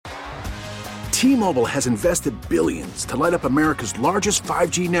T-Mobile has invested billions to light up America's largest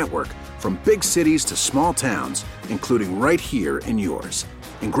 5G network, from big cities to small towns, including right here in yours.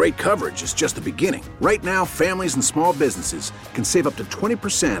 And great coverage is just the beginning. Right now, families and small businesses can save up to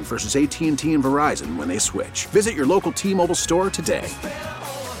 20% versus AT&T and Verizon when they switch. Visit your local T-Mobile store today.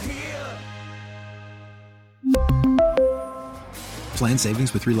 Plan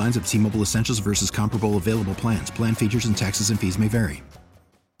savings with 3 lines of T-Mobile Essentials versus comparable available plans. Plan features and taxes and fees may vary.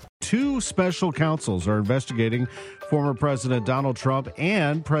 2 special counsels are investigating former President Donald Trump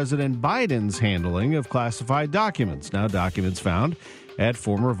and President Biden's handling of classified documents. Now, documents found at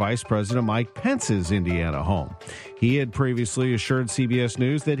former Vice President Mike Pence's Indiana home. He had previously assured CBS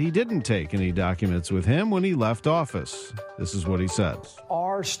News that he didn't take any documents with him when he left office. This is what he said.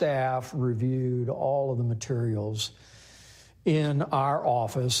 Our staff reviewed all of the materials in our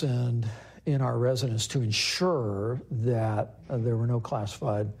office and in our residence to ensure that there were no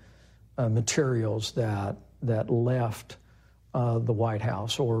classified materials that left the White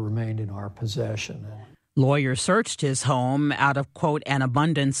House or remained in our possession. Lawyers searched his home out of, quote, an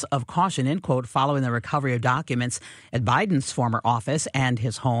abundance of caution, end quote, following the recovery of documents at Biden's former office and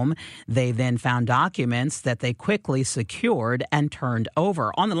his home. They then found documents that they quickly secured and turned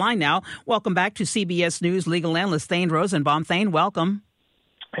over. On the line now, welcome back to CBS News legal analyst Thane Rosenbaum. Thane, welcome.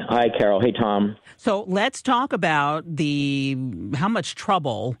 Hi, Carol. Hey, Tom. So let's talk about how much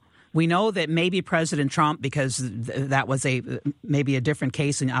trouble. We know that maybe President Trump, because that was maybe a different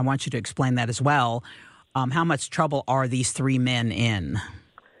case, and I want you to explain that as well. How much trouble are these 3 men in?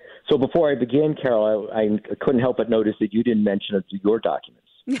 So before I begin, Carol, I couldn't help but notice that you didn't mention your documents.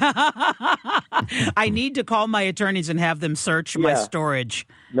 I need to call my attorneys and have them search my storage.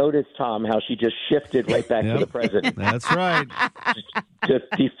 Notice, Tom, how she just shifted right back to the president. That's right. Just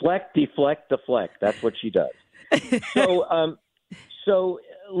deflect. That's what she does. So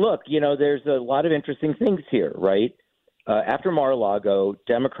look, there's a lot of interesting things here, right? After Mar-a-Lago,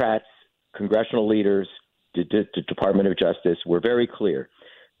 Democrats, congressional leaders, the Department of Justice were very clear.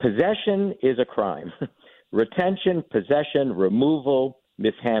 Possession is a crime. Retention, possession, removal,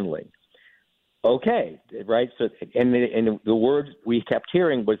 mishandling. Okay, right? So, and the word we kept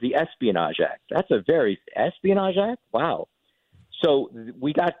hearing was the Espionage Act. That's Espionage Act? Wow. So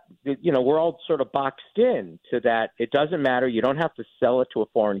we got, we're all sort of boxed in to that. It doesn't matter. You don't have to sell it to a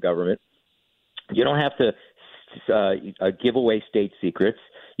foreign government. You don't have to give away state secrets.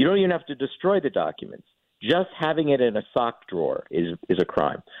 You don't even have to destroy the documents. Just having it in a sock drawer is a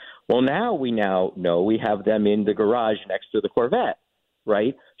crime. Well, now we know we have them in the garage next to the Corvette,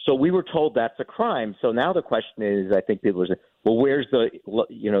 right? So we were told that's a crime. So now the question is, I think people are saying, well, where's the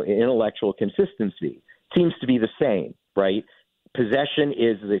intellectual consistency? Seems to be the same, right? Possession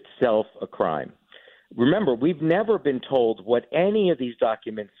is itself a crime. Remember, we've never been told what any of these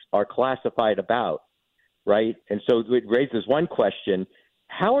documents are classified about, right? And so it raises one question.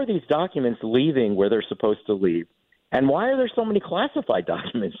 How are these documents leaving where they're supposed to leave? And why are there so many classified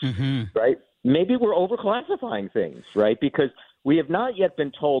documents, right? Maybe we're overclassifying things, right? Because we have not yet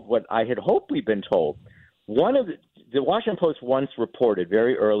been told what I had hoped we'd been told. The Washington Post once reported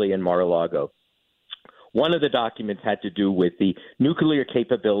very early in Mar-a-Lago, one of the documents had to do with the nuclear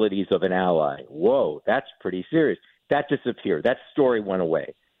capabilities of an ally. Whoa, that's pretty serious. That disappeared. That story went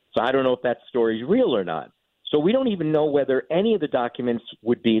away. So I don't know if that story is real or not. So we don't even know whether any of the documents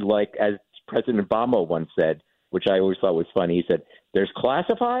would be like, as President Obama once said, which I always thought was funny. He said, there's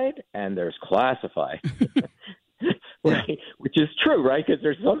classified and there's classified, right? Which is true, right? Because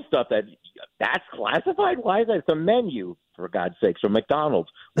there's some stuff that's classified. Why is that? It's a menu, for God's sakes, from McDonald's.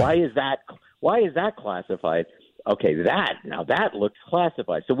 Why is that classified? Okay, that looks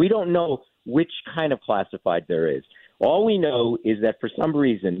classified. So we don't know which kind of classified there is. All we know is that for some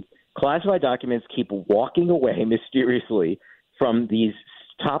reason, classified documents keep walking away mysteriously from these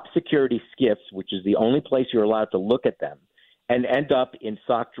top security skiffs, which is the only place you're allowed to look at them, and end up in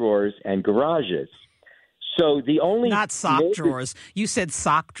sock drawers and garages. So the only not sock drawers. You said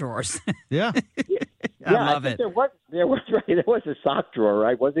sock drawers. Yeah, I love it. There was a sock drawer,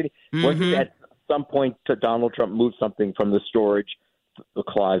 right? Wasn't at some point Donald Trump moved something from the storage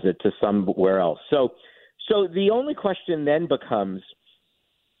closet to somewhere else? So the only question then becomes,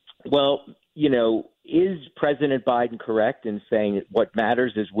 well, is President Biden correct in saying what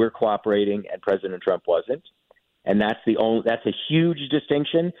matters is we're cooperating and President Trump wasn't? And that's a huge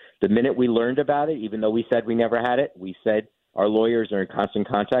distinction. The minute we learned about it, even though we said we never had it, we said our lawyers are in constant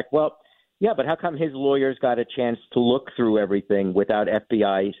contact. Well, yeah, but how come his lawyers got a chance to look through everything without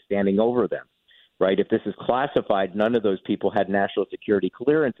FBI standing over them, right? If this is classified, none of those people had national security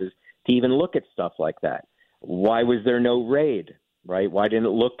clearances to even look at stuff like that. Why was there no raid, right? Why didn't it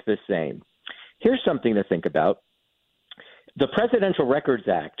look the same? here's something to think about. The Presidential Records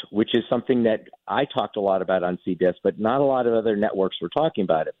Act, which is something that I talked a lot about on CBS, but not a lot of other networks were talking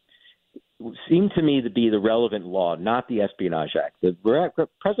about it, seemed to me to be the relevant law, not the Espionage Act. The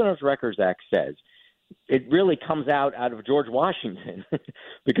Presidential Records Act says it really comes out of George Washington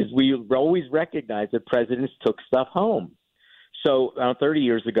because we always recognized that presidents took stuff home. So 30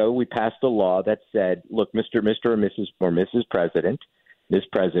 years ago, we passed a law that said, look, Mr. or Mrs. President, Ms.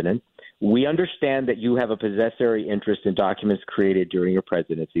 President, we understand that you have a possessory interest in documents created during your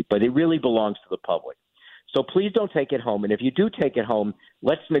presidency, but it really belongs to the public. So please don't take it home. And if you do take it home,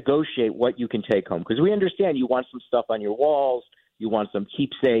 let's negotiate what you can take home. Because we understand you want some stuff on your walls, you want some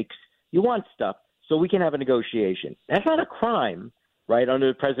keepsakes, you want stuff, so we can have a negotiation. That's not a crime, right, under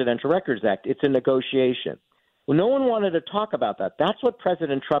the Presidential Records Act. It's a negotiation. Well, no one wanted to talk about that. That's what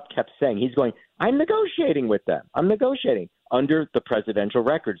President Trump kept saying. He's going, I'm negotiating with them. I'm negotiating under the Presidential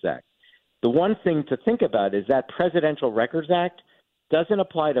Records Act. The one thing to think about is that Presidential Records Act doesn't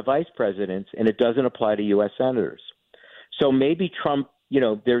apply to vice presidents, and it doesn't apply to U.S. senators. So maybe Trump,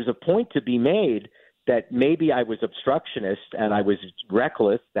 there's a point to be made that maybe I was obstructionist and I was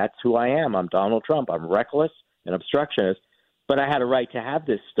reckless. That's who I am. I'm Donald Trump. I'm reckless and obstructionist, but I had a right to have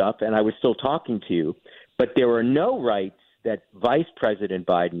this stuff, and I was still talking to you. But there were no rights that Vice President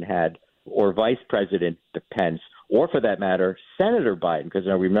Biden had, or Vice President Pence, or for that matter, Senator Biden, because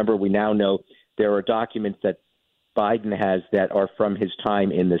remember, we now know there are documents that Biden has that are from his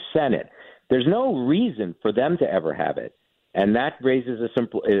time in the Senate. There's no reason for them to ever have it. And that raises a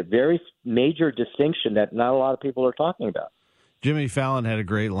very major distinction that not a lot of people are talking about. Jimmy Fallon had a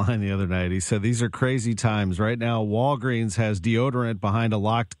great line the other night. He said, these are crazy times. Right now, Walgreens has deodorant behind a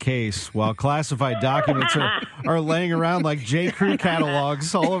locked case while classified documents are laying around like J. Crew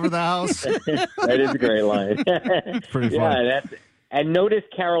catalogs all over the house. That is a great line. Pretty funny. Yeah, and notice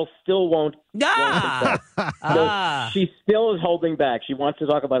Carol still won't. So she still is holding back. She wants to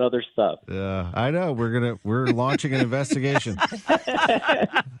talk about other stuff. Yeah, I know. We're launching an investigation.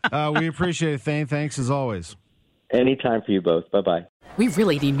 We appreciate it, Thane. Thanks as always. Anytime for you both. Bye-bye. We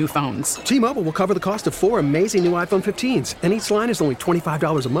really need new phones. T-Mobile will cover the cost of 4 amazing new iPhone 15s, and each line is only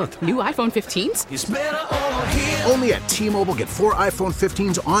 $25 a month. New iPhone 15s? It's better over here. Only at T-Mobile, get 4 iPhone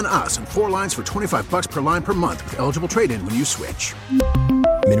 15s on us and 4 lines for $25 per line per month with eligible trade-in when you switch.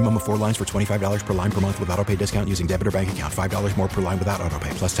 Minimum of 4 lines for $25 per line per month with autopay discount using debit or bank account. $5 more per line without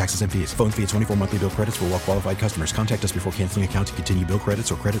autopay, plus taxes and fees. Phone fee at 24 monthly bill credits for well-qualified customers. Contact us before canceling account to continue bill credits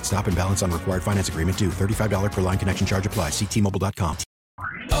or credit stop and balance on required finance agreement due. $35 per line connection charge applies. See T-Mobile.com.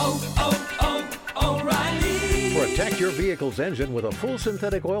 O'Reilly. Protect your vehicle's engine with a full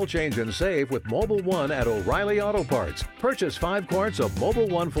synthetic oil change and save with Mobil 1 at O'Reilly Auto Parts. Purchase 5 quarts of Mobil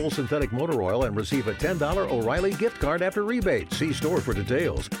 1 full synthetic motor oil and receive a $10 O'Reilly gift card after rebate. See store for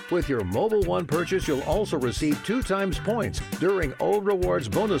details. With your Mobil 1 purchase, you'll also receive 2 times points during O Rewards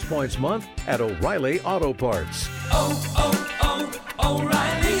Bonus Points Month at O'Reilly Auto Parts.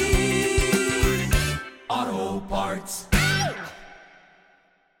 O'Reilly Auto Parts.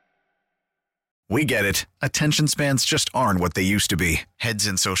 We get it. Attention spans just aren't what they used to be. Heads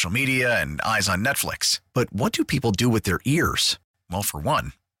in social media and eyes on Netflix. But what do people do with their ears? Well, for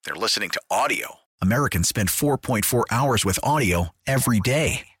one, they're listening to audio. Americans spend 4.4 hours with audio every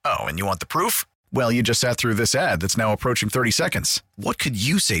day. Oh, and you want the proof? Well, you just sat through this ad that's now approaching 30 seconds. What could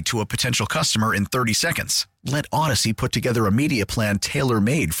you say to a potential customer in 30 seconds? Let Odyssey put together a media plan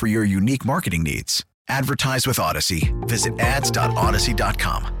tailor-made for your unique marketing needs. Advertise with Odyssey. Visit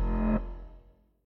ads.odyssey.com.